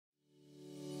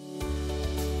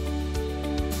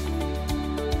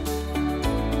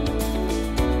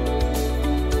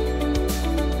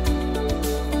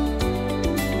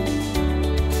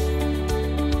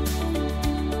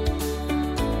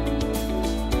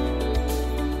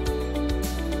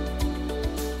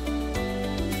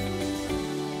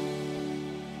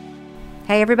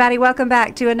Hey, everybody, welcome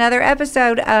back to another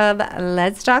episode of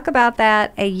Let's Talk About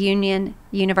That, a Union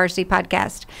University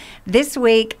podcast. This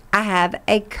week, I have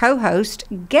a co-host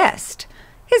guest.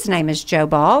 His name is Joe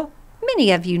Ball.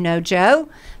 Many of you know Joe,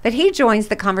 but he joins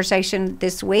the conversation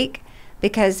this week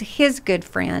because his good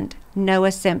friend,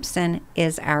 Noah Simpson,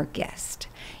 is our guest.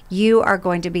 You are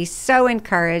going to be so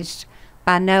encouraged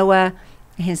by Noah,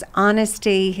 his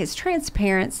honesty, his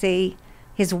transparency,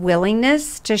 his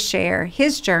willingness to share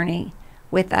his journey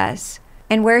with us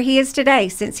and where he is today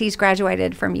since he's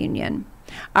graduated from Union.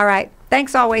 All right.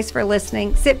 Thanks always for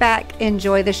listening. Sit back,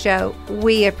 enjoy the show.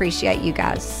 We appreciate you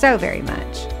guys so very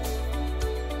much.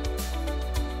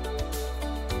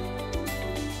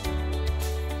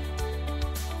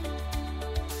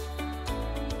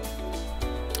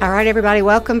 All right, everybody,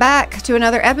 welcome back to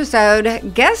another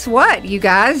episode. Guess what, you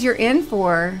guys? You're in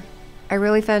for a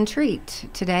really fun treat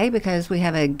today because we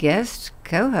have a guest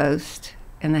co-host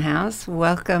in the house.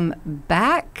 Welcome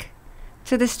back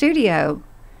to the studio,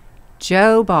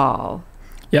 Joe Ball.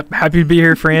 Yep, happy to be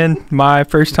here, friend. My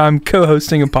first time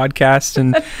co-hosting a podcast,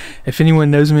 and if anyone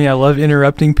knows me, I love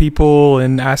interrupting people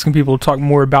and asking people to talk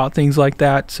more about things like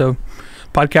that. So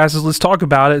podcast is let's talk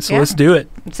about it, so let's do it.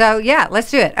 So yeah, let's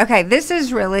do it. Okay, this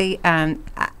is really,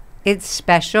 it's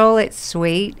special, it's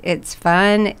sweet, it's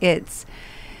fun, it's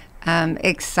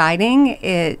exciting,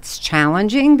 it's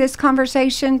challenging, this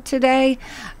conversation today.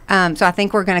 So I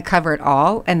think we're going to cover it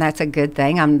all, and that's a good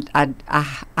thing.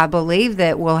 I believe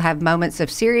that we'll have moments of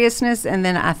seriousness, and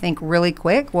then I think really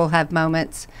quick we'll have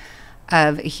moments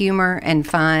of humor and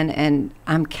fun, and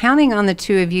I'm counting on the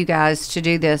two of you guys to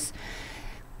do this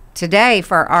today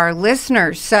for our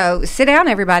listeners. So sit down,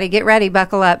 everybody, get ready,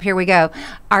 buckle up, here we go.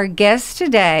 Our guest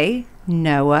today,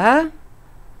 Noah.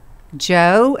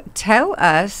 Joe, tell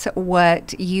us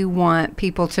what you want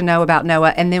people to know about Noah,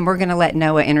 and then we're going to let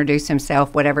Noah introduce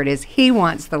himself, whatever it is he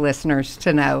wants the listeners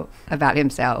to know about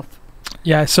himself.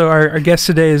 Yeah, so our guest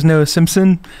today is Noah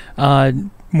Simpson.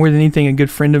 More than anything, a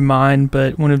good friend of mine,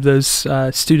 but one of those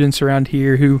students around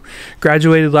here who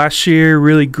graduated last year,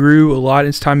 really grew a lot in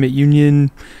his time at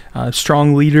Union,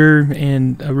 strong leader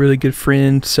and a really good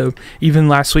friend. So even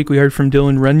last week we heard from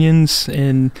Dylan Runyons,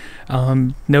 and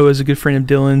Noah's a good friend of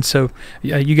Dylan. So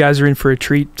you guys are in for a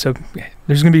treat. So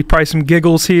there's going to be probably some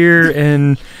giggles here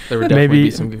and maybe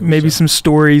some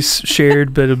stories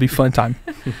shared, but it'll be a fun time.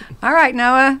 All right,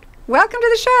 Noah. Welcome to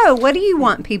the show. What do you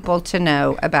want people to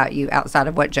know about you outside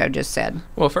of what Joe just said?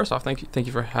 Well, first off, thank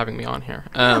you for having me on here.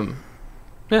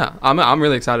 Yeah, I'm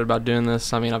really excited about doing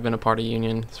this. I mean, I've been a part of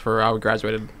Union I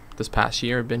graduated this past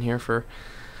year. I've been here for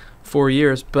 4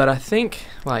 years, but I think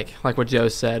like what Joe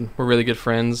said, we're really good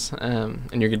friends,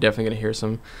 and you're definitely going to hear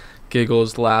some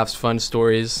giggles, laughs, fun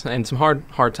stories, and some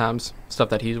hard times, stuff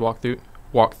that he's walked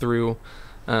through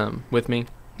with me.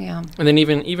 Yeah, and then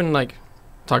even like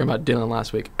talking about Dylan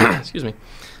last week, excuse me,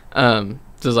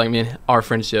 just like me and our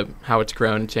friendship, how it's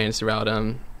grown and changed throughout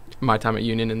my time at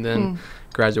Union and then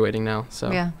graduating now.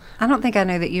 So yeah, I don't think I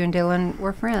knew that you and Dylan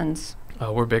were friends.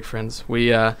 Oh, we're big friends. We've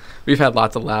had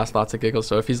lots of laughs, lots of giggles.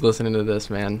 So if he's listening to this,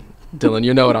 man, Dylan,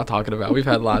 you know what I'm talking about. We've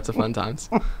had lots of fun times.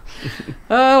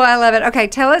 Oh, I love it. Okay,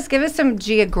 give us some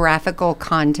geographical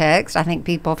context. I think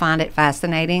people find it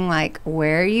fascinating. Like,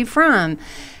 where are you from?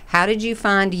 How did you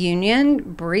find Union?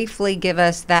 Briefly give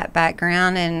us that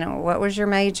background, and what was your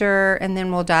major? And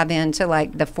then we'll dive into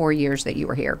like the 4 years that you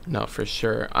were here. No, for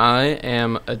sure. I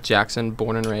am a Jackson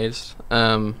born and raised,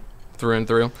 through and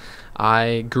through.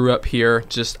 I grew up here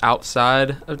just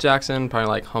outside of Jackson, probably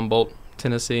like Humboldt,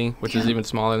 Tennessee, which is even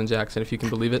smaller than Jackson, if you can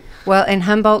believe it. Well, and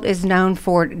Humboldt is known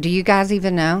for, do you guys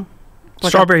even know?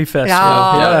 Strawberry Festival.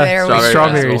 Oh, there we go.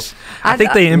 Strawberries. I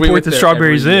think they import the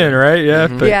strawberries in, right? Yeah.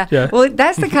 Mm-hmm. But, yeah. Well,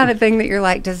 that's the kind of thing that you're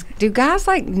like, do guys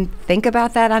like think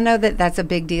about that? I know that that's a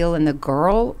big deal in the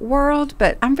girl world,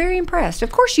 but I'm very impressed.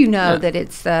 Of course, you know that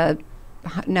it's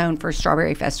known for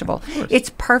Strawberry Festival.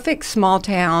 It's perfect small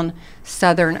town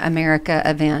Southern America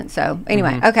event. So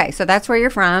anyway, okay, so that's where you're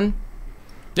from.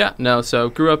 Yeah. No. So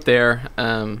grew up there.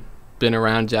 Been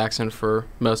around Jackson for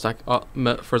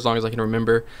for as long as I can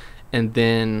remember. And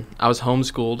then I was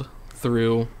homeschooled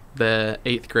through the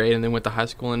 8th grade and then went to high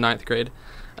school in 9th grade.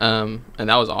 And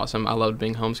that was awesome. I loved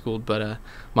being homeschooled, but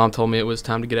Mom told me it was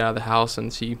time to get out of the house,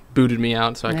 and she booted me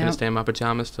out, so I couldn't stay in my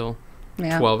pajamas till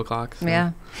 12 o'clock. So.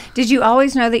 Yeah. Did you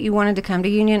always know that you wanted to come to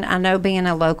Union? I know being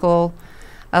a local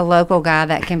guy,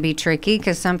 that can be tricky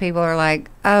because some people are like,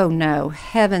 oh, no,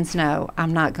 heavens no,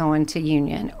 I'm not going to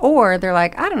Union. Or they're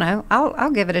like, I don't know,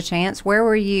 I'll give it a chance. Where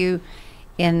were you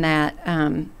in that,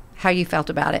 how you felt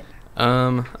about it?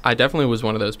 I definitely was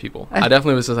one of those people. I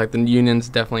definitely was just like, the union's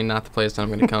definitely not the place that I'm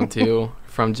going to come to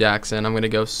from Jackson. I'm going to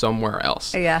go somewhere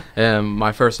else. Yeah.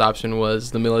 My first option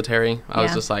was the military. I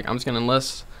was Yeah. just like, I'm just going to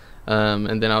enlist.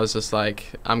 And then I was just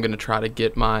like, I'm going to try to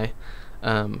get my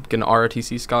get an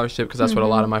ROTC scholarship, because that's what a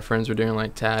lot of my friends were doing,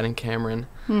 like Tad and Cameron.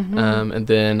 And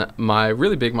then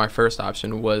my first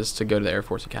option was to go to the Air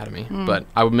Force Academy. But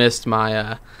I missed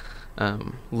my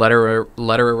letter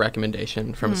of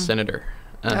recommendation from a senator.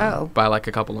 By like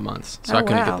a couple of months, so I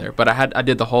couldn't get there. But I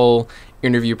did the whole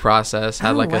interview process.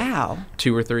 Had a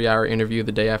 2 or 3 hour interview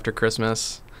the day after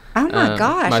Christmas. Oh my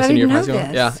gosh, my I senior didn't year know of high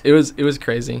school. this. Yeah, it was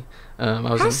crazy.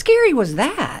 How scary was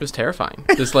that? It was terrifying.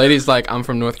 This lady's like, I'm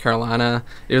from North Carolina.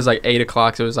 It was like 8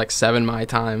 o'clock, so it was like 7 my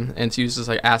time, and she was just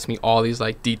like asking me all these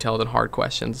like detailed and hard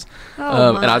questions.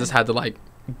 And I just had to like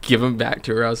give them back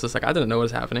to her. I was just like, I didn't know what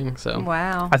was happening. So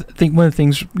wow. I think one of the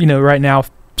things, right now,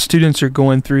 students are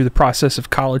going through the process of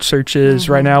college searches.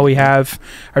 Right now we have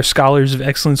our Scholars of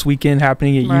Excellence weekend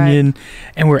happening at Union,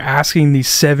 and we're asking these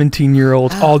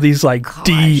 17-year-olds all these like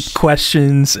deep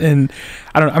questions, and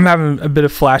I'm having a bit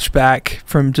of flashback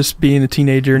from just being a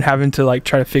teenager and having to like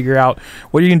try to figure out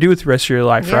what are you gonna do with the rest of your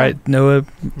life, right? Noah,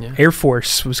 Air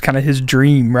Force was kind of his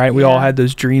dream, right? We all had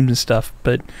those dreams and stuff,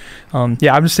 but I'm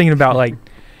just thinking about like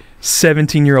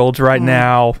 17-year-olds right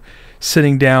now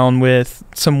sitting down with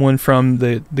someone from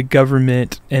the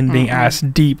government and being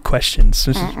asked deep questions.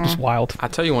 This is just wild. I'll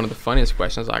tell you, one of the funniest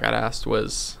questions I got asked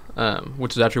was,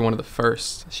 which was actually one of the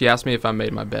first. She asked me if I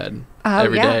made my bed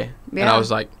every day. And I was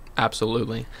like,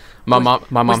 absolutely. My mom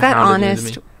was that hounded honest?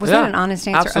 me to me. Was that an honest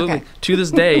answer? Absolutely. Okay. To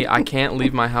this day, I can't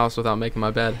leave my house without making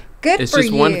my bed. Good it's for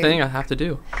just you. one thing I have to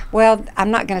do. Well, I'm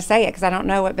not going to say it because I don't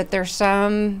know it, but there's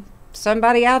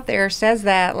somebody out there says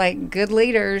that, like, good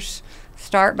leaders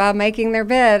start by making their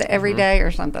bed every day or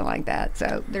something like that.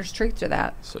 So there's truth to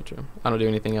that. So true. I don't do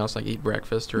anything else like eat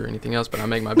breakfast or anything else, but I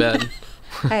make my bed.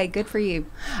 Hey, good for you.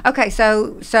 Okay,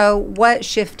 so what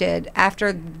shifted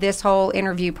after this whole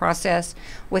interview process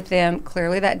with them?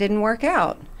 Clearly that didn't work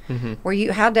out.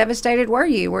 How devastated were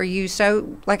you? Were you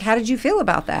so, like, how did you feel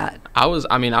about that? I was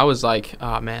like,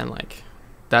 oh man, like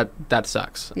that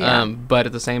sucks. Yeah. But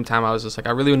at the same time, I was just like,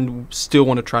 I really still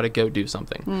want to try to go do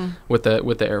something with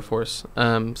the Air Force.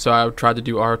 So I tried to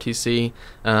do ROTC,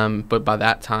 but by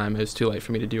that time it was too late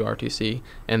for me to do ROTC.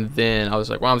 And then I was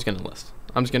like, well, I'm just gonna enlist.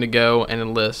 I'm just gonna go and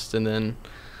enlist, and then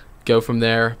go from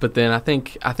there. But then I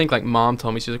think like mom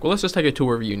told me, she's like, well, let's just take a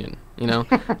tour of Union,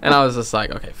 And I was just like,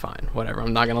 okay, fine, whatever.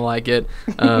 I'm not gonna like it.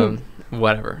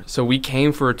 Whatever. So we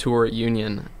came for a tour at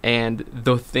Union, and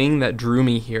the thing that drew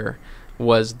me here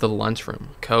was the lunchroom,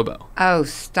 Kobo. Oh,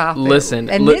 stop it. Listen.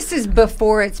 And this is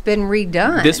before it's been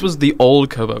redone. This was the old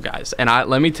Kobo, guys. And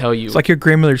let me tell you. It's like your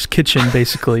grandmother's kitchen,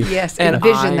 basically. Yes, and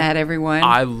envision that, everyone.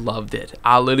 I loved it.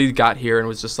 I literally got here and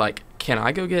was just like, can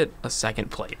I go get a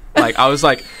second plate? Like, I was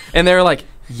like, and they were like,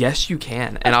 yes, you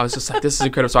can. And I was just like, this is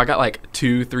incredible. So I got like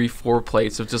 2, 3, 4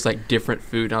 plates of just like different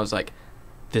food. And I was like,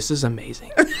 this is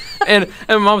amazing. and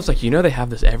mom was like, they have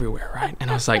this everywhere, right? And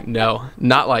I was like, no,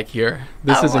 not like here.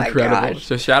 This is incredible. Gosh.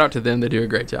 So shout out to them. They do a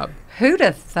great job. Who'd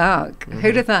have thunk?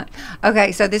 Who'd have thunk?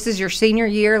 Okay, so this is your senior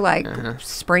year, like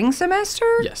spring semester?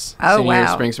 Yes. Oh, senior year,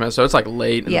 wow. spring semester. So it's like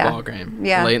late in the ball game.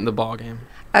 Yeah. Late in the ball game.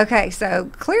 Okay,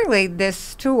 so clearly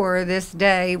this tour, this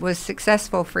day was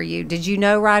successful for you. Did you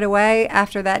know right away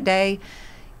after that day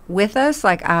with us,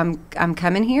 like, I'm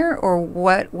coming here, or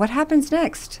what happens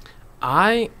next?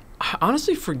 I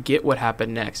honestly forget what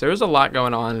happened next. There was a lot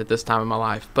going on at this time in my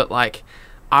life, but like,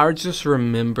 I just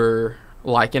remember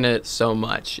liking it so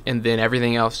much, and then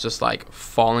everything else just like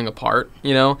falling apart,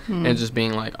 and just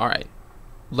being like, all right,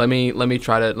 let me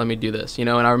do this, and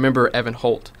I remember Evan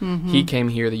Holt, he came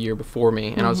here the year before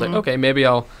me, and I was like, okay, maybe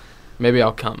I'll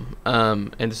come.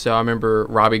 And so I remember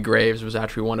Robbie Graves was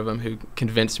actually one of them who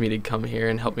convinced me to come here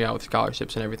and help me out with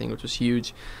scholarships and everything, which was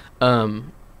huge.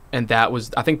 And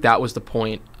I think that was the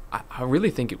point. I really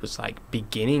think it was like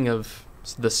beginning of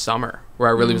the summer where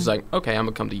I really was like, okay, I'm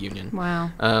gonna come to Union.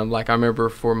 Wow. Like I remember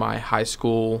for my high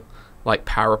school like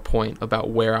PowerPoint about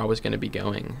where I was gonna be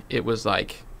going, it was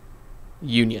like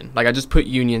Union. Like I just put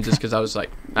Union just because I was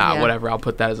like, whatever, I'll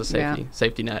put that as a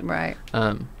safety net. Right.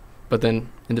 But then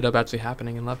ended up actually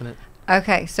happening and loving it.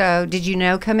 Okay, so did you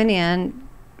know coming in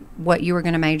what you were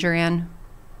gonna major in?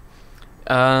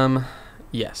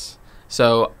 Yes.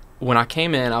 So when I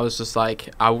came in, I was just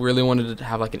like, I really wanted to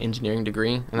have like an engineering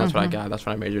degree, and that's what I got. That's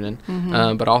what I majored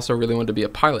in. But also really wanted to be a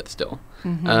pilot still.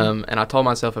 And I told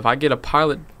myself, if I get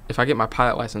my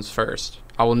pilot license first,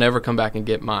 I will never come back and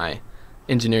get my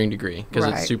engineering degree because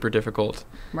it's super difficult.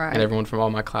 Right. And everyone from all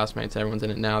my classmates, everyone's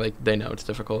in it now, they know it's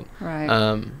difficult.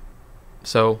 Right.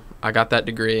 So I got that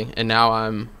degree, and now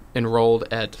I'm enrolled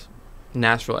at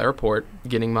Nashville Airport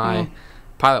getting my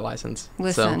pilot license.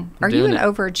 Listen, so are you an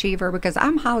overachiever? Because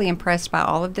I'm highly impressed by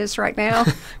all of this right now.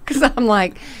 Because I'm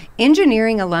like,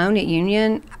 engineering alone at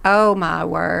Union, oh my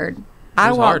word.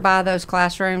 I walk by those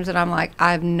classrooms and I'm like,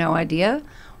 I have no idea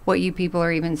what you people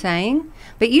are even saying,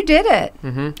 but you did it.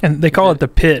 And they call it the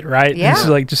pit, right? Yeah. It's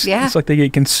like it's like they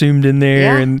get consumed in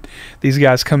there, and these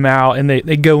guys come out and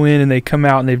they go in and they come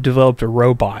out and they've developed a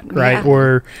robot, right?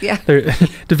 Or they're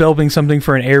developing something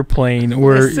for an airplane,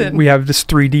 or we have this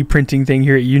 3D printing thing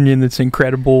here at Union that's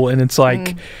incredible, and it's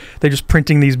like they're just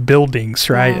printing these buildings,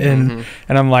 right? And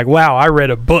I'm like, wow, I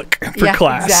read a book for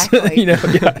class.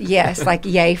 Exactly. Yes, like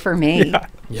yay for me.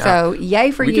 Yeah. So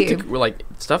yay for you. We're like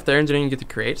stuff there, engineering, you get to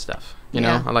create stuff. You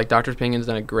know, like Dr. Pingen's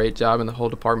done a great job, and the whole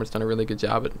department's done a really good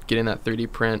job at getting that 3D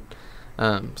print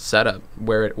setup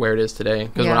where it is today.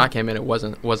 Because when I came in, it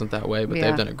wasn't that way, but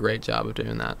they've done a great job of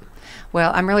doing that.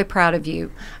 Well, I'm really proud of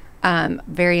you.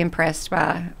 Very impressed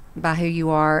by who you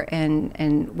are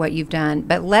and what you've done.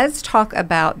 But let's talk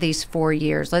about these 4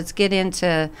 years. Let's get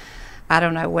into, I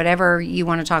don't know, whatever you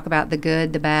want to talk about, the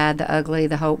good, the bad, the ugly,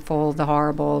 the hopeful, the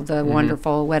horrible, the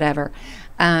wonderful, whatever.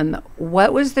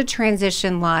 What was the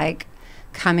transition like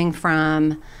coming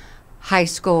from high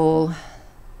school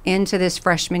into this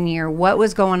freshman year? What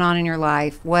was going on in your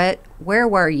life? Where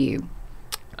were you?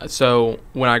 So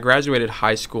when I graduated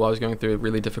high school, I was going through a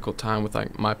really difficult time with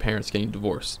like my parents getting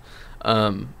divorced.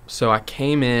 So I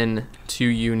came in to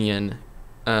Union,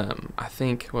 I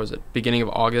think, what was it, beginning of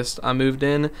August I moved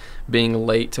in, being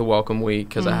late to welcome week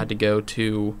because I had to go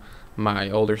to my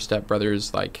older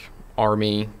stepbrother's like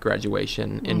Army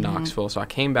graduation in Knoxville. So I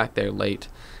came back there late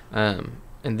and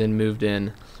then moved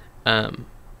in.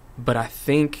 But I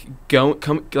think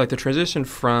like the transition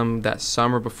from that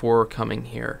summer before coming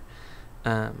here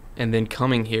and then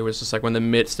coming here was just like when the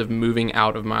midst of moving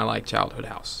out of my like childhood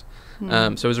house.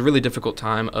 So it was a really difficult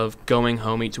time of going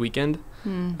home each weekend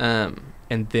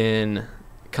and then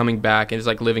coming back and it's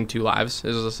like living two lives. It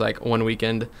was just like one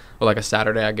weekend or like a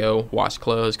Saturday I go wash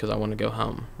clothes because I want to go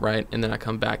home, right? And then I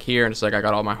come back here and it's like I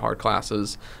got all my hard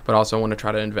classes, but also want to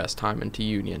try to invest time into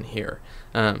Union here.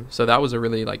 So that was a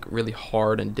really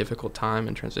hard and difficult time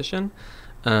in transition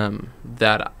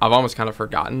that I've almost kind of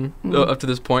forgotten up to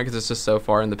this point because it's just so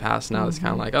far in the past now. It's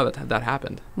kind of like, oh, that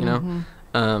happened, you know?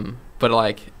 But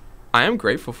like I am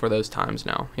grateful for those times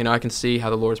now. You know, I can see how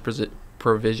the Lord's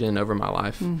provision over my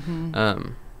life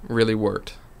really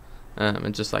worked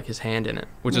and just like his hand in it,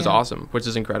 which is awesome, which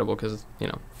is incredible because, you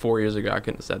know, 4 years ago I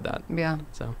couldn't have said that.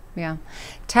 So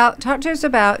talk to us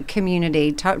about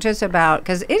community. Talk to us about,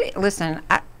 because it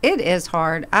is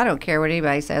hard. I don't care what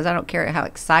anybody says. I don't care how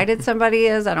excited somebody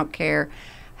is. I don't care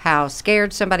how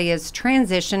scared somebody is.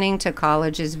 Transitioning to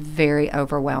college is very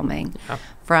overwhelming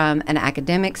from an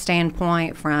academic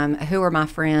standpoint, from who are my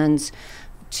friends,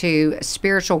 to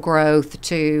spiritual growth,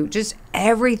 to just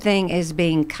everything is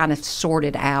being kind of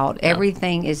sorted out.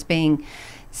 Everything is being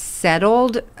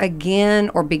settled again,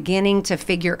 or beginning to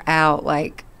figure out,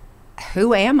 like,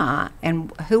 who am I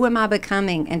and who am I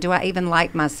becoming, and do I even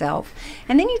like myself?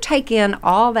 And then you take in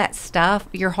all that stuff,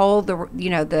 your whole,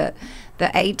 the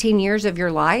 18 years of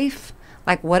your life.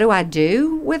 Like, what do I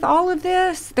do with all of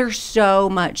this? There's so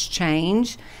much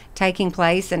change taking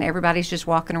place, and everybody's just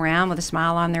walking around with a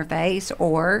smile on their face,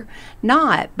 or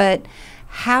not. But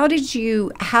how did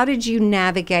you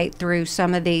navigate through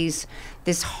some of this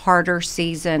harder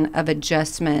season of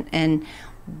adjustment? And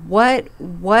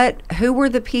who were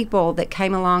the people that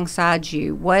came alongside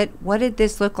you? What did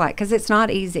this look like? Because it's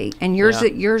not easy, and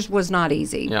yours was not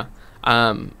easy.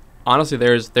 Honestly,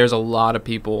 there's a lot of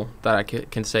people that I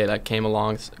can say that came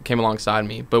alongside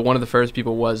me. But one of the first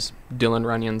people was Dylan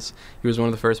Runyons. He was one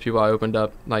of the first people I opened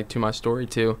up like to my story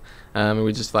to, and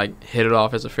we just like hit it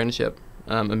off as a friendship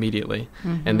immediately.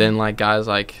 And then like guys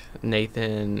like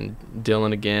Nathan,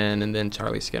 Dylan again, and then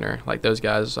Charlie Skinner. Like those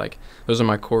guys, like those are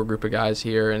my core group of guys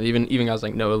here, and even guys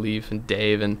like Noah Leaf and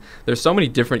Dave. And there's so many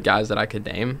different guys that I could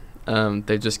name.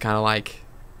 They just kind of like,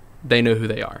 they know who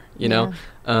they are, you know?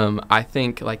 I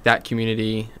think like that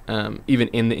community, even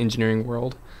in the engineering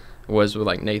world, was with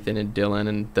like Nathan and Dylan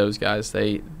and those guys.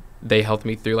 They helped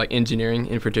me through like engineering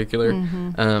in particular.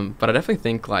 But I definitely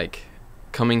think like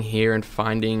coming here and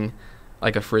finding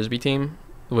like a Frisbee team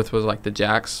with like the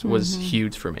Jacks was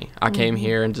huge for me. I came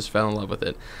here and just fell in love with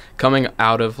it. Coming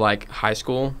out of like high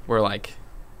school where like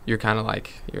you're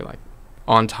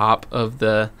on top of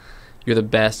you're the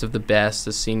best of the best,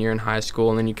 a senior in high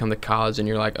school, and then you come to college and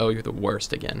you're like, oh, you're the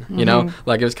worst again. You know,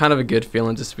 like it was kind of a good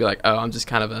feeling just to be like, oh, I'm just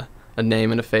kind of a a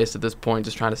name and a face at this point,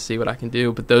 just trying to see what I can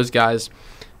do. But those guys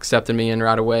accepted me in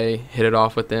right away, hit it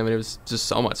off with them, and it was just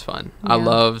so much fun. I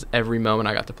loved every moment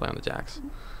I got to play on the Jacks.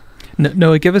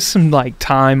 Noah, give us some like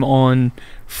time on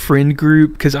friend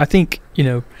group, because I think, you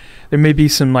know, there may be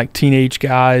some like teenage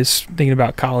guys thinking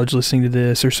about college listening to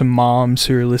this, or some moms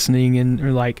who are listening and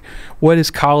are like,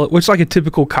 what's like a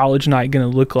typical college night going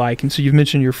to look like? And so you've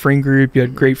mentioned your friend group, you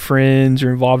had great friends,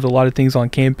 you're involved in a lot of things on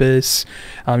campus,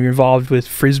 you're involved with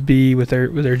Frisbee, with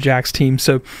their Jacks team.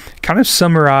 So kind of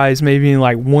summarize maybe in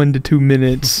like 1 to 2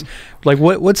 minutes, like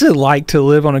what's it like to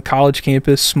live on a college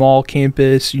campus, small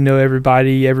campus, you know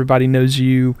everybody knows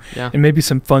you, and maybe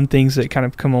some fun things that kind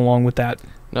of come along with that.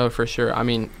 No, for sure. I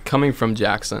mean, coming from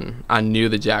Jackson, I knew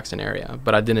the Jackson area,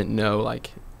 but I didn't know,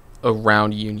 like,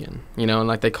 around Union, you know, and,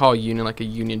 like, they call Union, like, a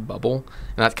Union bubble,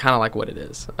 and that's kind of like what it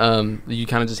is. You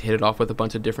kind of just hit it off with a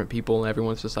bunch of different people, and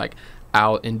everyone's just, like,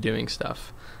 out and doing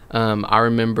stuff. I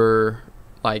remember,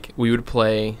 like, we would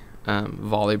play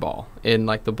volleyball in,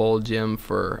 like, the bowl gym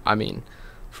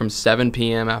from 7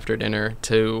 p.m. after dinner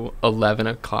to 11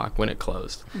 o'clock when it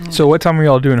closed. So what time were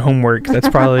y'all doing homework? That's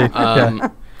probably...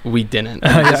 We didn't. We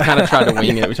just kind of tried to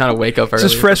wing it. We tried to wake up early.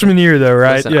 Just freshman year, though,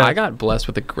 right? Listen, I got blessed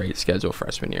with a great schedule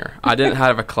freshman year. I didn't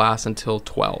have a class until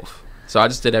 12. So I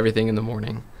just did everything in the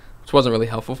morning, which wasn't really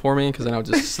helpful for me, because then I would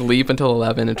just sleep until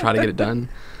 11 and try to get it done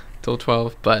until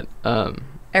 12. But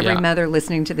every mother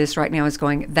listening to this right now is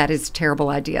going, that is a terrible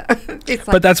idea. It's like,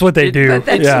 but that's what they do. That's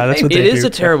what they do. It is a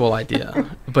terrible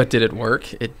idea. But did it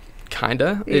work? It kind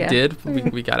of. It did.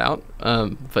 We got out.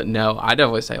 But no, I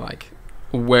definitely say, like,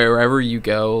 wherever you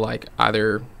go, like,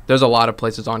 either there's a lot of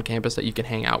places on campus that you can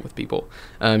hang out with people.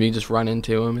 You just run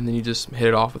into them, and then you just hit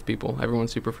it off with people.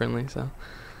 Everyone's super friendly. So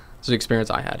it's an experience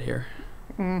I had here.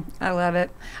 I love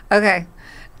it. Okay.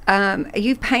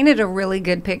 You've painted a really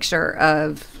good picture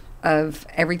of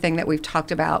everything that we've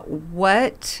talked about.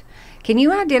 Can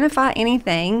you identify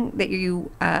anything that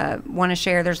you want to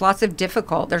share? There's lots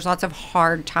of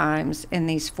hard times in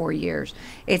these 4 years.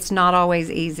 It's not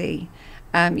always easy.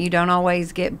 You don't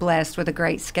always get blessed with a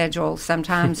great schedule.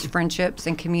 Sometimes friendships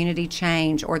and community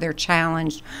change, or they're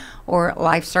challenged, or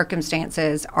life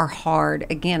circumstances are hard.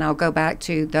 Again, I'll go back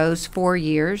to those 4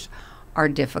 years are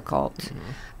difficult.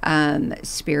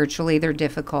 Spiritually, they're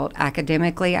difficult.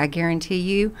 Academically, I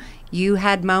guarantee you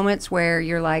had moments where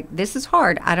you're like, this is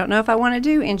hard. I don't know if I want to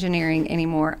do engineering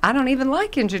anymore. I don't even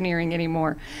like engineering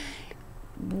anymore.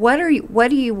 What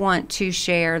do you want to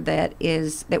share that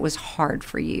was hard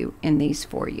for you in these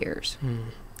 4 years?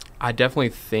 I definitely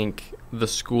think the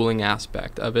schooling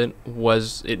aspect of it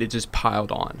was it just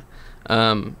piled on.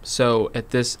 So at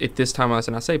this time,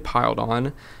 and I say piled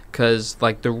on because,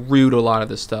 like, the root of a lot of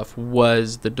this stuff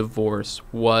was the divorce,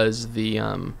 was the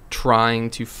trying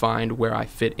to find where I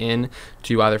fit in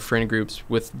to either friend groups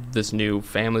with this new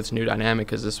family, this new dynamic,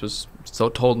 because this was so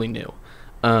totally new.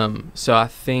 So I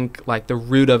think, like, the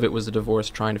root of it was the divorce,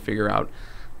 trying to figure out,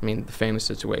 the family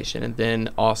situation, and then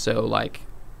also, like,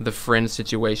 the friend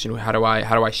situation. How do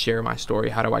I share my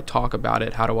story? How do I talk about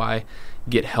it? How do I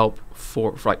get help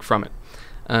from it?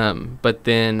 But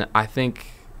then I think,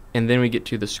 and then we get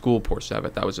to the school portion of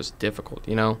it. That was just difficult.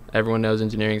 You know, everyone knows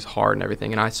engineering is hard and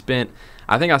everything. And I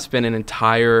think I spent an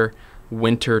entire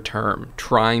winter term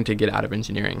trying to get out of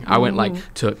engineering. I went,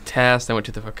 like, took tests. I went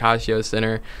to the Focaccio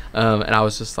Center, and I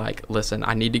was just like, listen,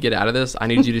 I need to get out of this. I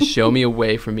need you to show me a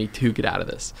way for me to get out of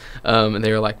this. And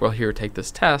they were like, well, here, take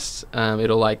this test.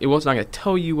 It was not going to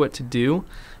tell you what to do,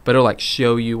 but it'll, like,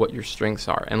 show you what your strengths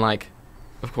are. And, like,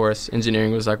 of course,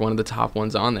 engineering was, like, one of the top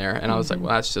ones on there. And I was like, well,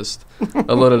 that's just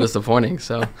a little disappointing.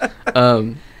 So,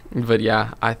 but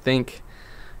yeah, I think,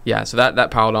 so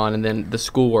that piled on. And then the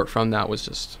schoolwork from that was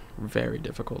just very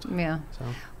difficult. Yeah. So.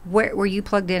 Where were you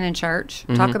plugged in church?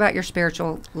 Talk about your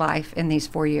spiritual life in these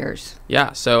 4 years.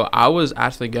 Yeah. So I was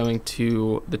actually going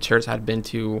to the church I'd been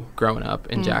to growing up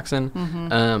in Jackson.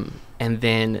 And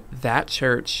then that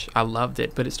church, I loved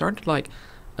it, but it started to, like,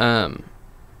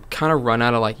 kind of run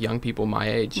out of, like, young people my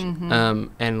age.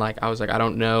 And, like, I was like, I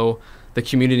don't know, the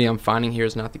community I'm finding here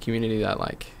is not the community that,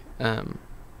 like,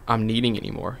 I'm needing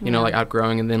anymore, you know, like,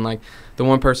 outgrowing. And then, like, the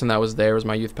one person that was there was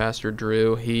my youth pastor,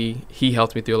 Drew. He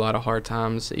helped me through a lot of hard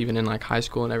times, even in, like, high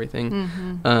school and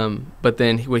everything. But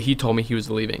then he told me he was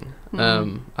leaving.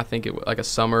 I think it was like a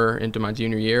summer into my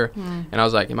junior year. And I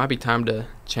was like, it might be time to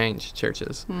change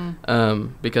churches.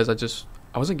 Because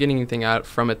I wasn't getting anything out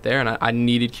from it there. And I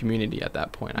needed community at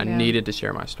that point. I needed to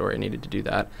share my story. I needed to do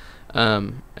that.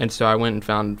 And so I went and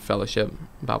found Fellowship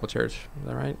Bible Church. Is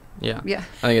that right? Yeah. I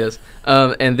think it is.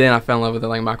 And then I fell in love with it.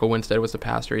 Like, Michael Winstead was the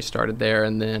pastor. He started there,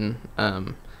 and then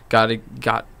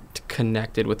got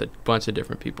connected with a bunch of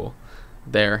different people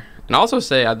there. And I also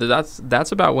say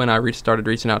that's about when I started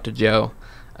reaching out to Joe.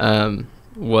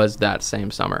 Was that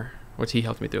same summer, which he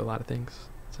helped me through a lot of things.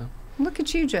 So look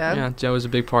at you, Joe. Yeah, Joe is a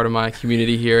big part of my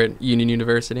community here at Union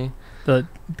University. The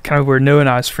kind of where Noah and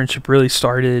I's friendship really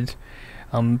started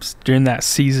during that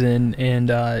season, and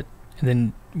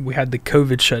then we had the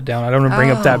COVID shutdown. I don't want to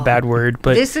bring up that bad word,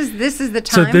 but this is the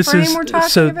time frame we're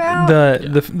talking about.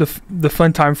 The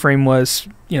fun time frame was,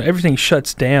 everything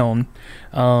shuts down,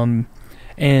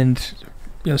 and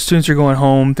students are going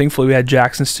home. Thankfully, we had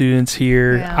Jackson students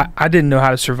here. Yeah. I didn't know how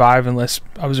to survive unless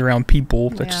I was around people.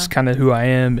 That's just kind of who I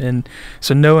am. And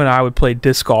so Noah and I would play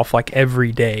disc golf like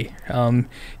every day.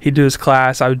 He'd do his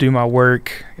class. I would do my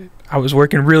work. I was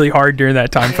working really hard during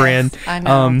that time frame. I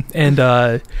know.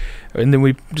 And then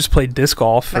we just played disc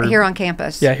golf. But here on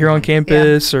campus. Yeah, here on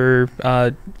campus, or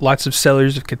lots of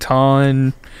Sellers of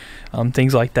Catan,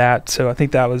 things like that. So I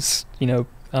think that was,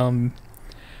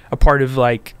 a part of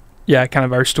kind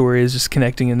of our story is just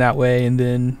connecting in that way, and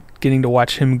then getting to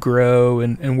watch him grow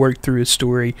and work through his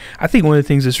story. I think one of the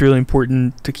things that's really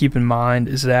important to keep in mind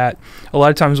is that a lot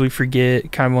of times we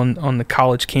forget, kind of on the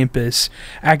college campus,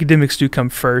 academics do come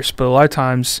first, but a lot of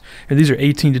times these are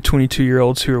 18 to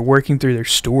 22-year-olds who are working through their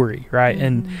story, right?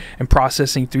 And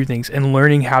processing through things and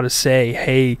learning how to say,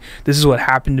 hey, this is what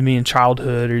happened to me in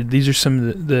childhood, or these are some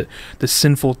of the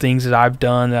sinful things that I've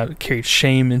done that carried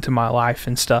shame into my life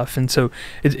and stuff. And so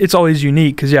it's always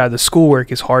unique because, the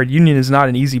schoolwork is hard. Union is not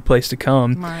an easy place to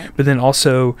come, right. But then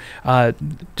also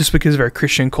just because of our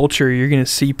Christian culture, you're going to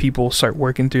see people start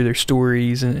working through their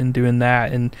stories and doing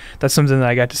that, and that's something that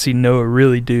I got to see Noah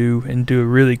really do a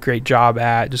really great job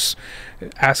at, just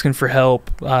asking for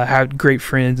help, had great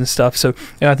friends and stuff. So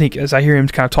I think as I hear him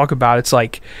kind of talk about it, it's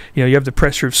like, you have the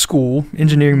pressure of school,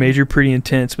 engineering major, pretty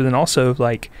intense, but then also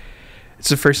it's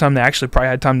the first time they actually probably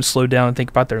had time to slow down and think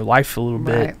about their life a little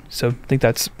bit. So I think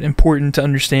that's important to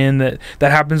understand that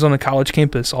happens on the college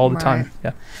campus all the time.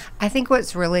 Yeah. I think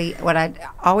what I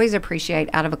always appreciate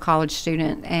out of a college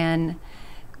student, and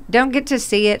don't get to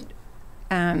see it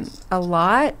a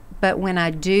lot, but when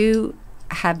I do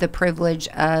have the privilege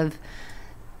of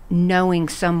knowing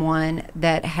someone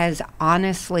that has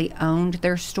honestly owned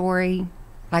their story,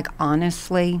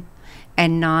 honestly,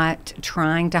 and not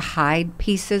trying to hide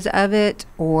pieces of it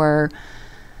or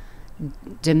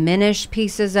diminish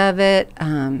pieces of it,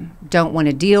 don't want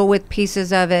to deal with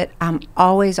pieces of it. I'm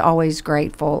always, always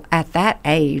grateful at that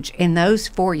age, in those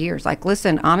 4 years.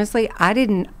 Listen, honestly, I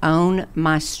didn't own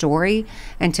my story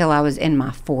until I was in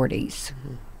my 40s.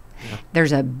 Yeah.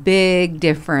 There's a big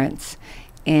difference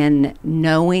in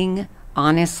knowing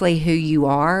honestly who you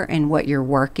are and what you're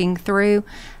working through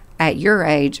at your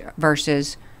age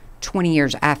versus 20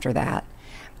 years after that.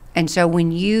 And so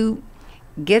when you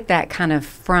get that kind of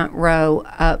front row,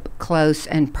 up close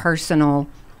and personal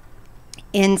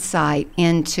insight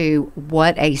into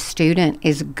what a student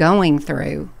is going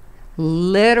through,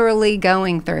 literally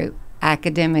going through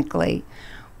academically,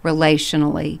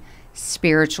 relationally,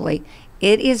 spiritually,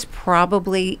 it is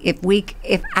probably,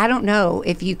 if I don't know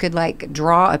if you could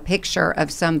draw a picture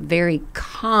of some very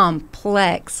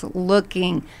complex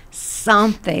looking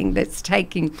something that's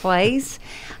taking place,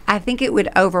 I think it would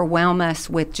overwhelm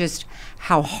us with just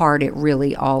how hard it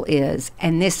really all is.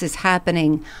 And this is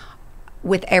happening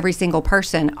with every single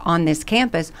person on this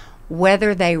campus,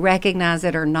 whether they recognize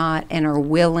it or not and are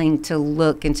willing to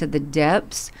look into the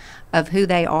depths of who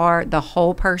they are, the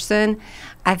whole person.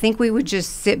 I think we would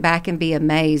just sit back and be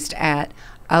amazed at,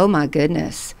 oh my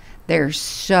goodness, there's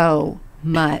so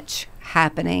much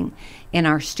happening in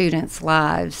our students'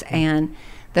 lives. And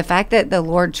the fact that the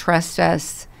Lord trusts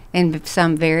us in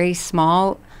some very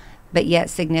small but yet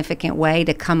significant way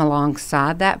to come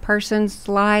alongside that person's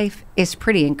life is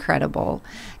pretty incredible.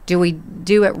 Do we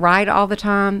do it right all the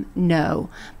time? No.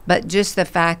 But just the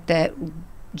fact that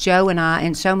Joe and I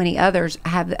and so many others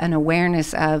have an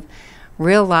awareness of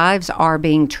real lives are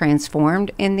being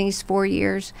transformed in these 4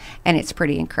 years, and it's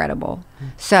pretty incredible.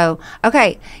 So,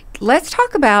 okay, let's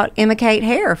talk about Emma Kate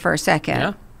Hare for a second.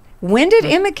 Yeah. When did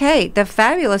Emma Kate, the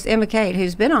fabulous Emma Kate,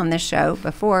 who's been on this show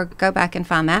before, go back and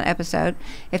find that episode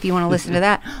if you want to listen to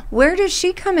that. Where does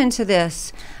she come into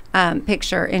this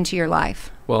picture, into your life?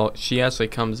 Well, she actually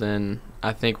comes in,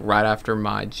 I think, right after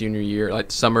my junior year,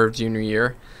 summer of junior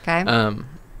year. Okay.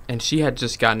 And she had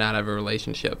just gotten out of a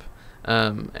relationship.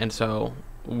 And so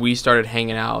we started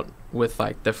hanging out with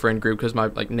the friend group because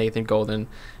Nathan Golden,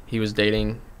 he was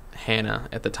dating Hannah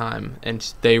at the time,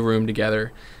 and they roomed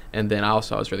together. And then I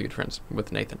was really good friends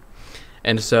with Nathan.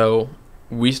 And so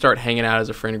we start hanging out as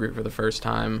a friend group for the first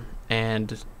time,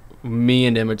 and me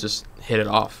and Emma just hit it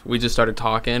off. We just started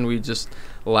talking. We just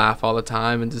laugh all the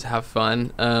time and just have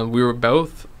fun. We were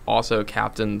both also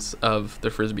captains of the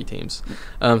Frisbee teams.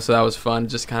 So that was fun,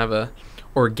 just kind of a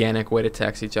organic way to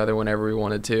text each other whenever we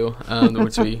wanted to,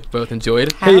 which we both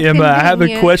enjoyed. Hey, Emma, I have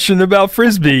a question about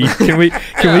Frisbee. Can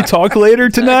we talk later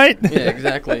tonight? Yeah,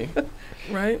 exactly.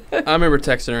 Right? I remember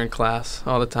texting her in class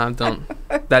all the time.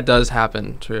 That does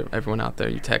happen to everyone out there.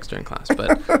 You text her in class.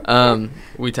 But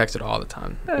we texted all the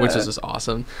time, which is just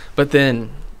awesome. But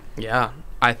then, yeah,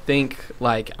 I think,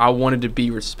 like, I wanted to be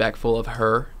respectful of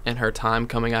her and her time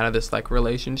coming out of this, like,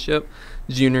 relationship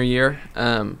junior year.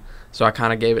 So I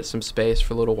kind of gave it some space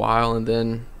for a little while, and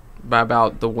then by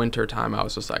about the winter time, I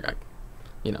was just like,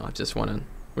 we just want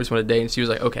to date. And she was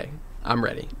like, okay, I'm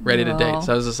ready to date.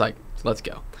 So I was just like, let's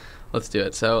go, let's do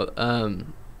it. So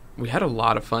we had a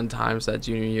lot of fun times that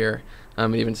junior year,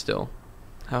 and even still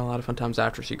have a lot of fun times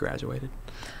after she graduated.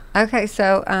 Okay,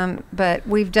 so but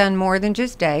we've done more than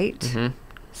just date. Mm-hmm.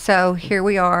 So here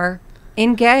we are,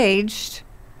 engaged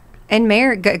and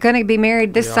married, going to be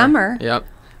married this summer. Yep.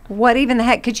 What even the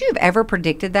heck? Could you have ever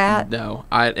predicted that? No.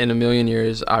 In a million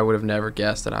years, I would have never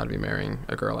guessed that I'd be marrying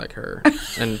a girl like her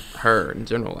and her in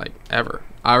general, like, ever.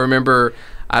 I remember,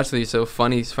 actually, so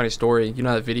funny story. You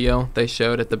know that video they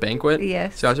showed at the banquet?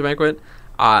 Yes. Scholarship banquet?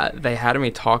 They had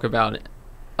me talk about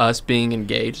us being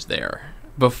engaged there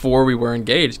before we were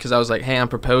engaged, because I was like, hey, I'm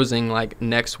proposing, like,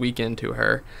 next weekend to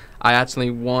her. I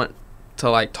actually want to,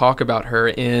 like, talk about her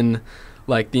in...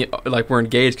 like we're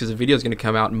engaged, because the video is going to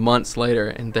come out months later,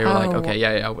 and they were like, okay,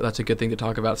 yeah, that's a good thing to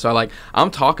talk about. So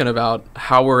I'm talking about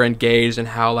how we're engaged and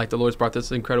how, like, the Lord's brought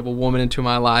this incredible woman into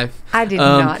my life. I did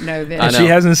not know this. And she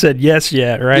hasn't said yes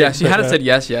yet, right? Yeah, she hadn't said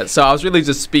yes yet. So I was really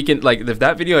just speaking, like, if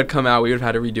that video had come out, we would have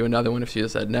had to redo another one if she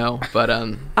had said no. But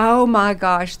oh my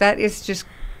gosh,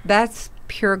 that's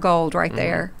pure gold right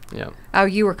there. Yeah. Oh,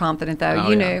 you were confident though.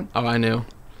 You knew. Oh, I knew.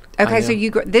 Okay,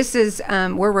 so this is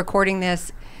we're recording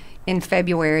this in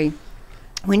February.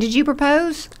 When did you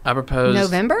propose? I proposed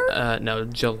November? No,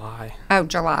 July. Oh,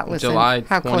 July. Listen, July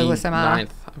how clueless am I? 29th,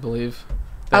 I believe.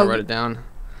 I wrote it down.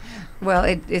 Well,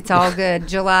 it's all good.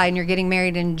 July, and you're getting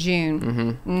married in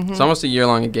June. Mm-hmm. It's almost a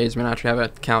year-long engagement. I actually have a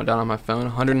countdown on my phone.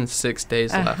 106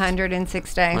 days left.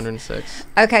 106 days. 106.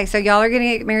 Okay, so y'all are going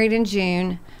to get married in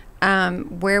June.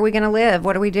 Where are we going to live?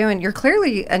 What are we doing? You're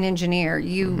clearly an engineer.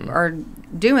 You are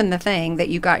doing the thing that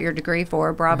you got your degree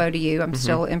for. Bravo to you. I'm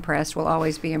still impressed. Will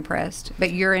always be impressed.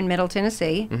 But you're in Middle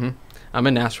Tennessee. I'm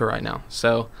in Nashville right now.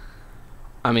 So,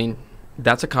 I mean,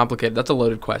 that's a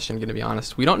loaded question, going to be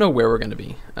honest. We don't know where we're going to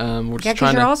be. We're just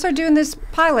because you're also doing this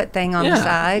pilot thing on the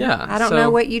side. Yeah, I don't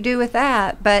know what you do with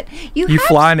that, but you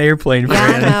fly an airplane,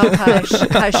 friend. Yeah, I know.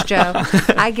 Hush, Joe.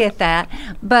 I get that.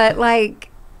 But, like,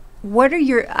 what are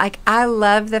your, like, I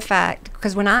love the fact,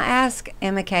 because when I ask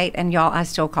Emma Kate, and y'all, I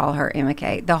still call her Emma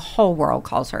Kate. The whole world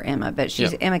calls her Emma, but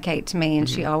she's Emma Kate to me, and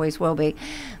she always will be.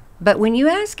 But when you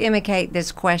ask Emma Kate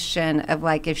this question of,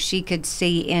 like, if she could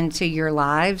see into your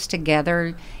lives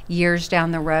together years down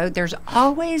the road, there's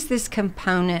always this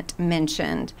component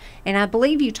mentioned. And I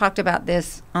believe you talked about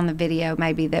this on the video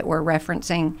maybe that we're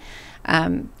referencing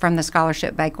from the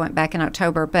scholarship banquet back in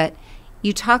October. But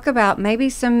you talk about maybe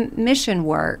some mission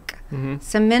work,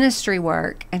 some ministry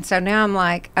work. And so now I'm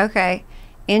like, okay,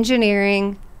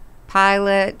 engineering,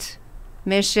 pilot,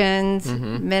 missions,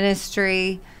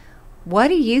 ministry. What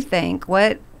do you think?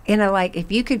 What, like,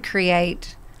 if you could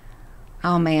create,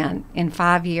 oh man, in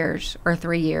 5 years or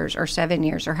 3 years or 7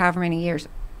 years or however many years,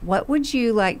 what would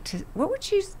you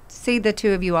see the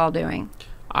two of you all doing?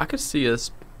 I could see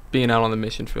us being out on the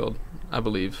mission field, I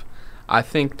believe. I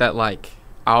think that, like,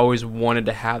 I always wanted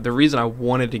to have, the reason I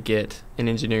wanted to get an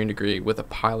engineering degree with a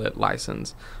pilot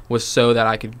license was so that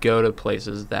I could go to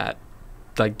places that,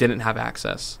 like, didn't have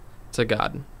access to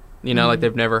God. You know, like,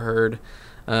 they've never heard.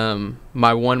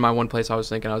 My one place I was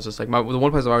thinking, I was just like, the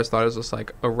one place I always thought was just,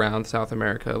 like, around South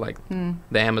America, like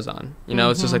the Amazon. You know,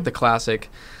 it's just like the classic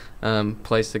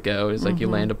place to go. It's like you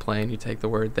land a plane, you take the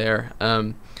word there.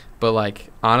 But, like,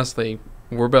 honestly,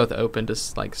 we're both open to,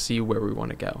 like, see where we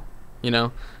want to go. You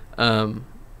know,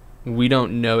 we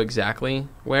don't know exactly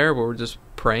where, but we're just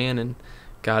praying, and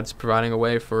God's providing a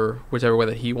way for whichever way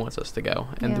that He wants us to go.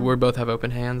 And we both have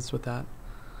open hands with that.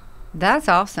 That's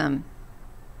awesome.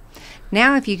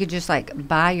 Now, if you could just, like,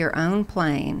 buy your own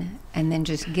plane and then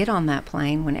just get on that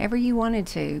plane whenever you wanted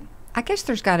to, I guess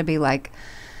there's got to be, like,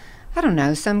 I don't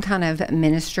know, some kind of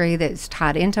ministry that's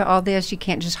tied into all this. You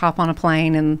can't just hop on a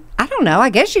plane and, I don't know, I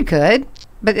guess you could,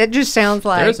 but it just sounds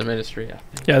like. There's a ministry, I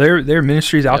think. Yeah, there are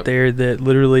ministries out there that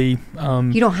literally.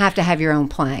 You don't have to have your own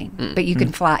plane, but you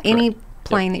can fly any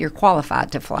plane that you're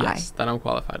qualified to fly. Yes, that I'm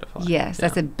qualified to fly. Yes, Yeah.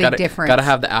 that's a big difference. Gotta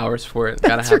have the hours for it.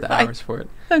 Gotta have the hours for it.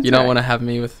 That's you don't right. want to have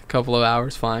me with a couple of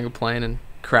hours flying a plane and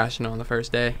crashing on the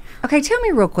first day. Okay, tell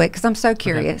me real quick, because I'm so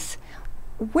curious.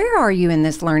 Where are you in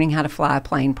this learning how to fly a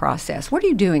plane process? What are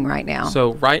you doing right now?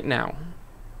 So right now,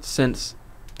 since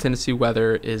Tennessee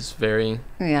weather is very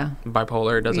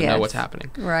bipolar, it doesn't know what's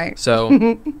happening. Right.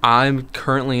 So I'm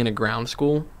currently in a ground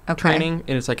school training,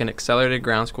 and it's like an accelerated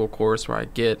ground school course where I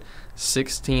get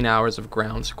 16 hours of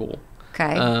ground school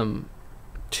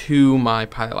to my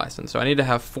pilot license. So I need to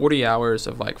have 40 hours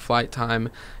of like flight time.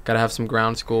 Got to have some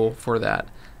ground school for that.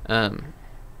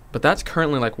 But that's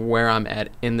currently like where I'm at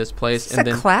in this place. It's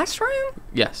a classroom?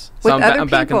 Yes. With So other I'm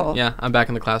back people? I'm back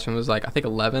in the classroom. There's like I think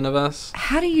 11 of us.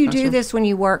 How do you do this when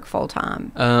you work full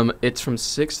time? It's from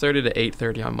 6:30 to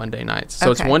 8:30 on Monday nights.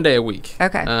 So it's Okay. 1 day a week.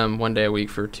 Okay. 1 day a week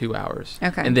for 2 hours.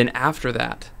 Okay. And then after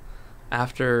that,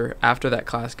 after that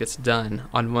class gets done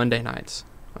on Monday nights.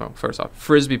 Oh, first off,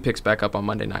 Frisbee picks back up on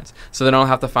Monday nights. So then I'll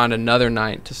have to find another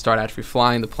night to start actually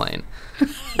flying the plane.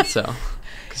 So,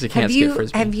 because you can't skip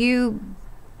Frisbee. Have you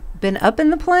been up in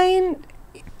the plane?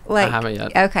 Like, I haven't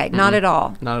yet. Okay, not at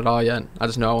all. Not at all yet. I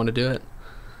just know I want to do it.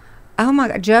 Oh my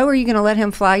God, Joe, are you going to let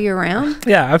him fly you around?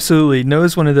 Yeah, absolutely.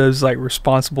 Noah's one of those like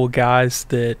responsible guys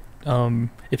that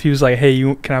if he was like,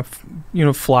 "Hey, can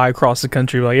I fly across the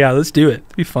country?" We're like, yeah, let's do it.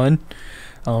 It'd be fun.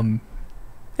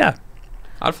 Yeah.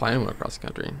 I'd fly anyone across the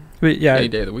country. But yeah, Any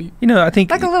day of the week. I think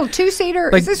Like a little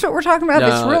two-seater? Like- Is this what we're talking about? No,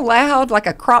 It's real loud, like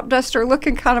a crop duster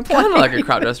looking kind of plane? Kind of like a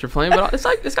crop duster plane, but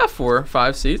it's got 4 or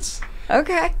 5 seats.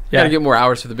 Okay. Gotta get more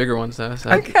hours for the bigger ones though.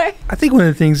 So. Okay. I think one of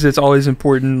the things that's always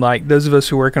important, like those of us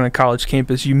who work on a college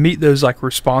campus, you meet those like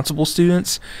responsible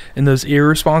students and those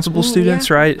irresponsible students,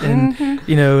 right? And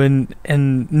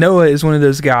and Noah is one of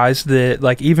those guys that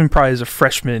like even probably as a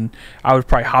freshman, I would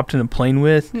probably hopped in a plane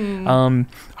with. I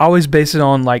always base it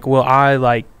on like,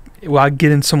 I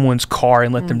get in someone's car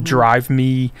and let them drive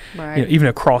me, Right. even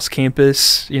across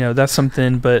campus. That's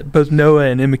something. But both Noah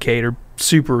and Emicate are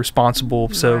super responsible.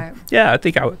 So Right. yeah, I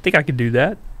think I could do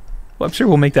that. Well, I'm sure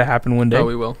we'll make that happen one day. Oh,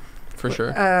 we will, for sure.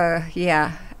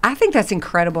 Yeah. I think that's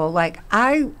incredible.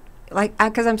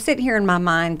 Because I'm sitting here in my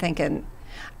mind thinking,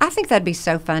 I think that'd be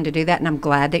so fun to do that, and I'm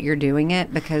glad that you're doing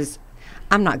it because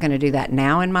I'm not going to do that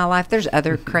now in my life. There's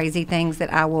other crazy things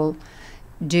that I will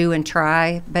do and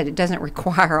try, but it doesn't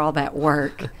require all that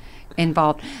work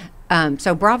involved.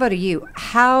 So bravo to you.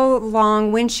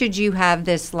 When should you have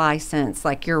this license?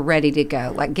 Like you're ready to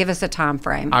go? Like give us a time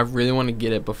frame. I really want to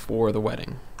get it before the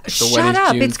wedding. Shut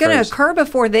up. It's going to occur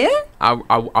before then? I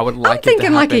would like I'm thinking it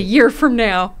to like a happen. year from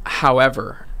now.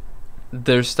 However,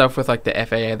 there's stuff with like the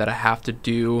FAA that I have to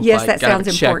do. Yes, like, that gotta have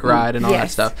sounds a check important. ride and all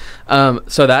Yes. that stuff.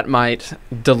 So that might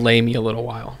delay me a little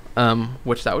while,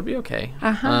 which that would be okay.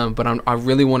 But I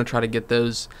really want to try to get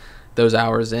those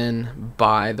hours in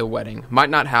by the wedding.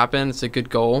 Might not happen. It's a good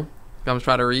goal I'm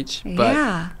trying to reach.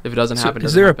 But if it doesn't happen, it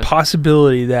is doesn't there happen. a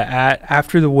possibility that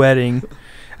after the wedding,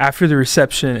 after the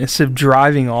reception, instead of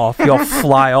driving off, y'all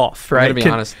fly off, right? I'm gonna be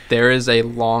honest. There is a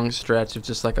long stretch of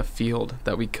just like a field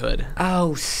that we could.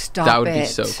 Oh, stop That would it. be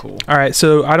so cool. All right,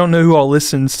 so I don't know who all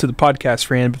listens to the podcast,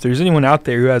 Fran, but if there's anyone out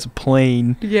there who has a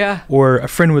plane Yeah. or a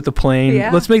friend with a plane, Yeah.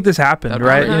 let's make this happen, That'd be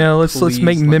right? great. Let's Please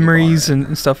make let me memories borrow it.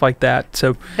 and stuff like that.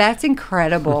 So That's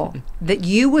incredible that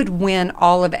you would win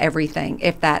all of everything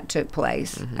if that took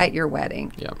place at your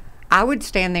wedding. Yeah. I would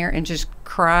stand there and just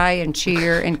cry and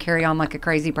cheer and carry on like a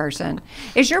crazy person.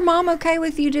 Is your mom okay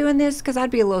with you doing this? Because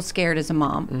I'd be a little scared as a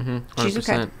mom. 100%. She's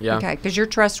okay. Yeah. Okay, because you're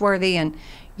trustworthy and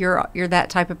you're that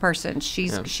type of person.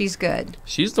 She's good.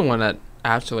 She's the one that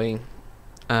actually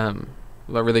what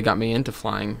really got me into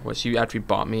flying was she actually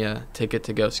bought me a ticket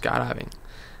to go skydiving.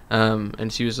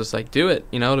 And she was just like, do it,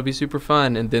 it'll be super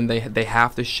fun. And then they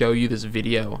have to show you this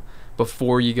video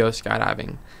before you go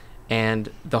skydiving. And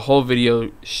the whole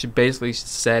video basically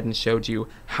said and showed you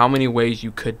how many ways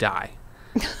you could die.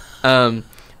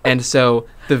 And so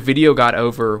the video got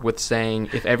over with saying,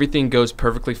 if everything goes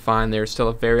perfectly fine, there's still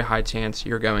a very high chance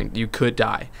you could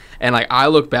die. And like I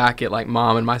look back at like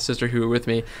mom and my sister who were with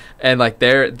me, and like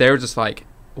they're just like,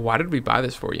 why did we buy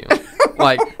this for you?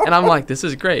 And I'm like, this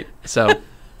is great. So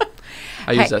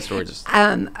I use that story just.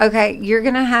 Okay, you're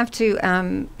gonna have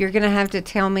to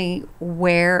tell me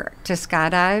where to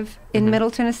skydive in Middle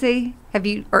Tennessee. Have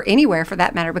you, or anywhere for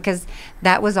that matter, because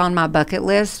that was on my bucket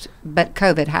list, but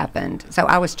COVID happened. So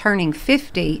I was turning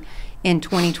 50 in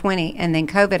 2020, and then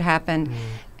COVID happened,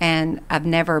 and I've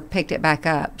never picked it back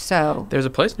up. So There's a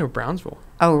place near Brownsville.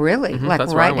 oh really? Like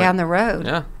That's where I right went. down the road?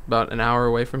 Yeah, about an hour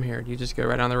away from here. You just go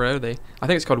right down the road. I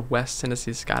think it's called West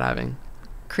Tennessee Skydiving.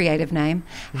 Creative name.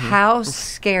 How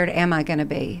scared am I going to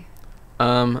be?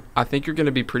 I think you're going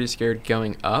to be pretty scared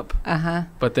going up.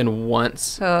 But then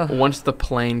once the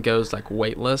plane goes like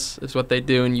weightless is what they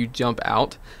do, and you jump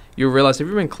out, you'll realize. Have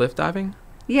you ever been cliff diving?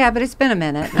 Yeah, but it's been a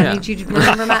minute. I need you to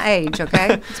remember my age,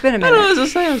 okay? It's been a minute. No,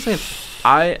 I'm saying.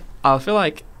 I feel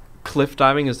like cliff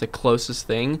diving is the closest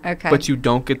thing, but you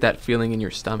don't get that feeling in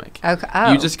your stomach. Okay.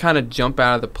 Oh. You just kind of jump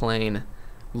out of the plane,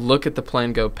 look at the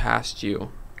plane go past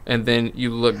you, and then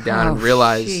you look down and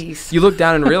realize. You look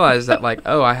down and realize that like,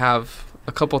 oh, I have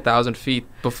a couple thousand feet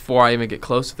before I even get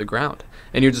close to the ground,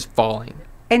 and you're just falling.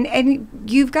 And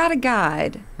you've got a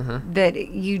guide that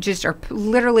you just are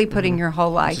literally putting your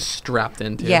whole life just strapped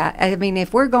into. Yeah, I mean,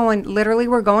 if we're going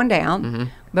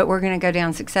down, but we're going to go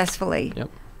down successfully. Yep.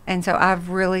 And so I've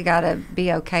really got to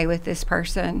be okay with this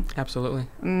person. Absolutely.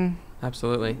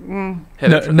 Absolutely.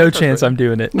 No chance I'm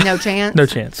doing it. No chance. No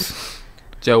chance.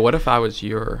 Joe, what if I was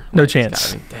your no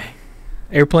chance? Dang.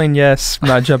 Airplane, yes. I'm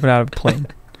not jumping out of a plane.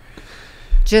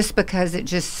 Just because it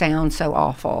just sounds so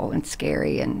awful and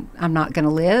scary, and I'm not going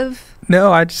to live.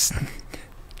 No, I just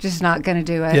not going to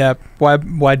do it. Yeah,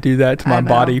 why do that to my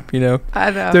body? You know,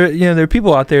 I know. There are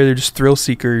people out there. They're just thrill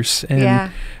seekers,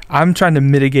 and I'm trying to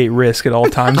mitigate risk at all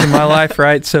times in my life,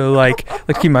 right? So like,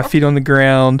 let's keep my feet on the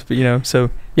ground, but so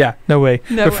yeah, no way.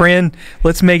 But friend,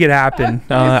 let's make it happen.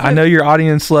 I know your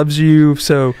audience loves you,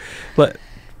 so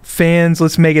fans,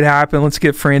 let's make it happen. Let's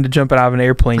get Fran to jump out of an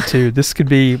airplane too. This could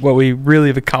be what we really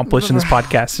have accomplished in this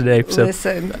podcast today. So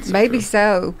listen, maybe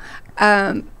so.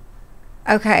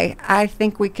 Okay, I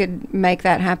think we could make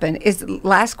that happen.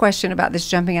 Last question about this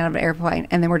jumping out of an airplane,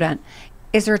 and then we're done.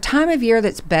 Is there a time of year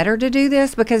that's better to do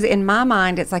this? Because in my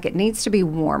mind, it's like it needs to be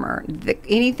warmer.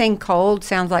 Anything cold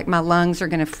sounds like my lungs are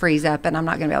going to freeze up and I'm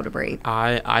not going to be able to breathe.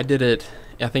 I did it,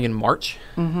 I think, in March.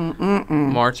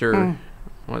 March or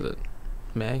what is it?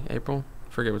 May, April?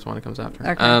 I forget which one it comes after.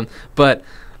 Okay. But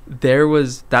there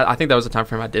was that. I think that was the time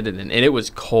frame I did it in, and it was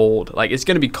cold. Like, it's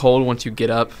going to be cold once you get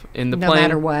up in the plane.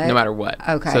 No matter what.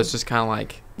 Okay. So it's just kind of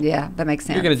like, yeah, that makes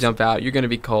sense. You're going to jump out. You're going to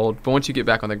be cold, but once you get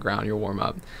back on the ground, you'll warm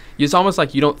up. It's almost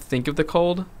like you don't think of the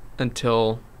cold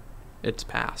until it's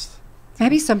past.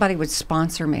 Maybe somebody would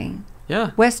sponsor me.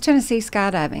 Yeah. West Tennessee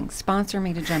Skydiving, sponsor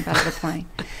me to jump out of the plane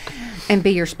and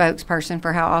be your spokesperson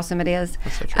for how awesome it is.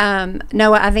 That's so true.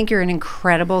 Noah, I think you're an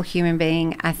incredible human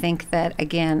being. I think that,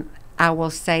 again, I will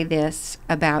say this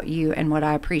about you and what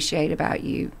I appreciate about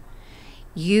you.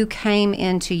 You came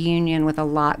into Union with a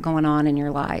lot going on in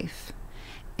your life,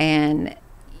 and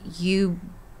you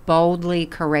boldly,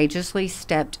 courageously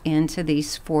stepped into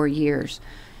these 4 years,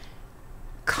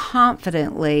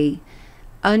 confidently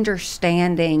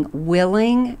understanding,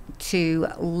 willing to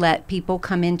let people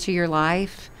come into your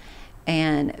life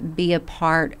and be a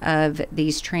part of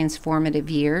these transformative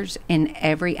years in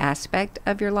every aspect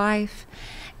of your life.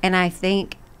 And I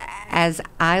think as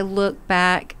I look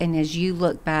back and as you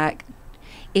look back,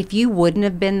 if you wouldn't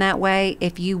have been that way,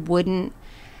 if you wouldn't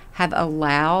have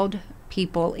allowed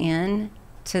people in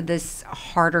to this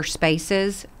harder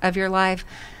spaces of your life,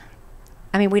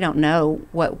 I mean, we don't know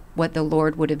what the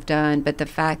Lord would have done, but the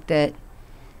fact that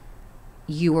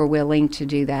you were willing to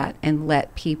do that and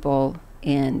let people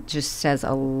in just says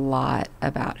a lot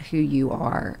about who you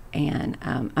are. And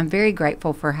I'm very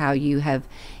grateful for how you have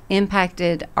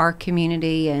impacted our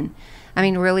community and, I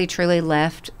mean, really, truly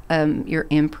left your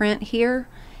imprint here,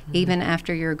 even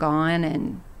after you're gone.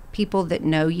 And people that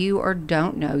know you or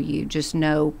don't know you, just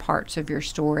know parts of your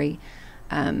story,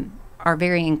 are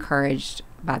very encouraged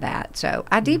by that. So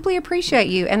I deeply appreciate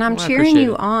you, and I'm cheering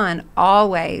you on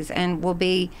always, and will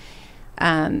be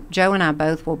Joe and I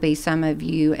both will be some of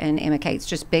you and Emma Kate's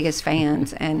just biggest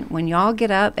fans. And when y'all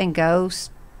get up and go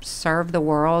serve the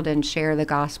world and share the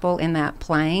gospel in that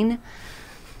plane,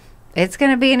 it's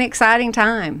going to be an exciting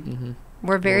time.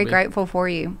 We're very grateful for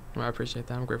you. Well, I appreciate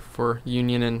that. I'm grateful for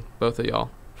Union and both of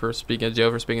y'all for speaking,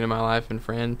 Joe for speaking in my life, and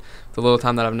friend, the little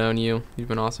time that I've known you, you've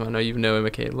been awesome. I know you know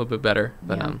Emma Kate a little bit better,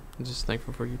 but I'm just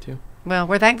thankful for you too. Well,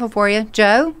 we're thankful for you.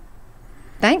 Joe,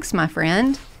 thanks, my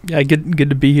friend. Yeah, good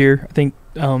to be here. I think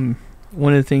one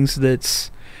of the things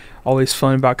that's always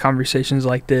fun about conversations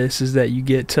like this is that you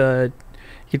get to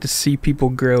see people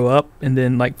grow up. And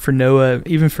then, like, for Noah,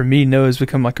 even for me, Noah's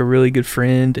become like a really good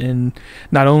friend. And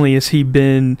not only has he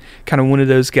been kind of one of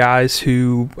those guys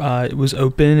who was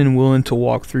open and willing to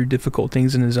walk through difficult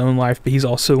things in his own life, but he's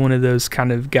also one of those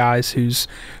kind of guys who's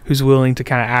willing to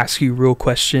kind of ask you real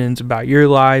questions about your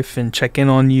life and check in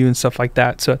on you and stuff like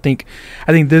that. So I think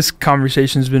this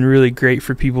conversation has been really great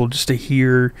for people just to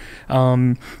hear,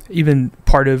 even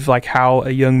part of like how a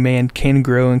young man can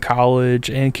grow in college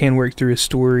and can work through his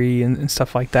story and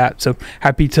stuff like that. So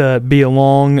happy to be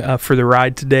along for the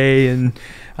ride today and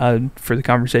for the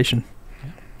conversation.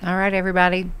 All right,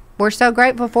 everybody. We're so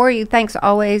grateful for you. Thanks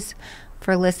always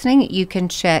for listening. You can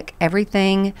check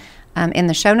everything in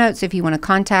the show notes. If you want to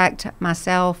contact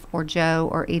myself or Joe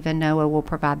or even Noah, we'll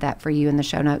provide that for you in the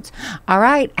show notes. All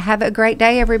right. Have a great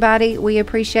day, everybody. We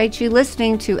appreciate you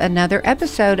listening to another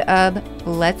episode of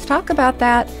Let's Talk About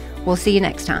That. We'll see you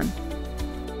next time.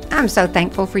 I'm so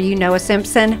thankful for you, Noah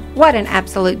Simpson. What an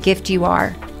absolute gift you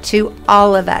are to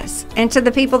all of us and to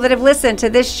the people that have listened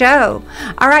to this show.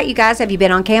 All right, you guys, have you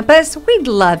been on campus? We'd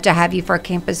love to have you for a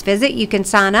campus visit. You can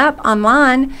sign up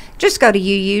online. Just go to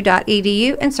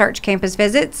uu.edu and search campus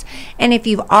visits. And if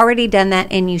you've already done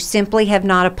that and you simply have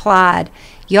not applied,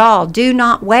 y'all, do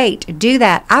not wait. Do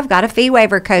that. I've got a fee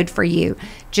waiver code for you.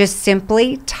 Just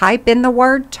simply type in the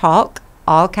word TALK,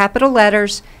 all capital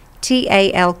letters,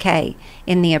 TALK,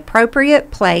 in the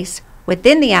appropriate place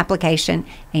within the application,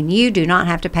 and you do not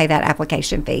have to pay that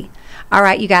application fee. All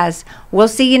right, you guys, we'll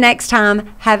see you next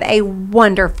time. Have a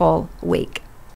wonderful week.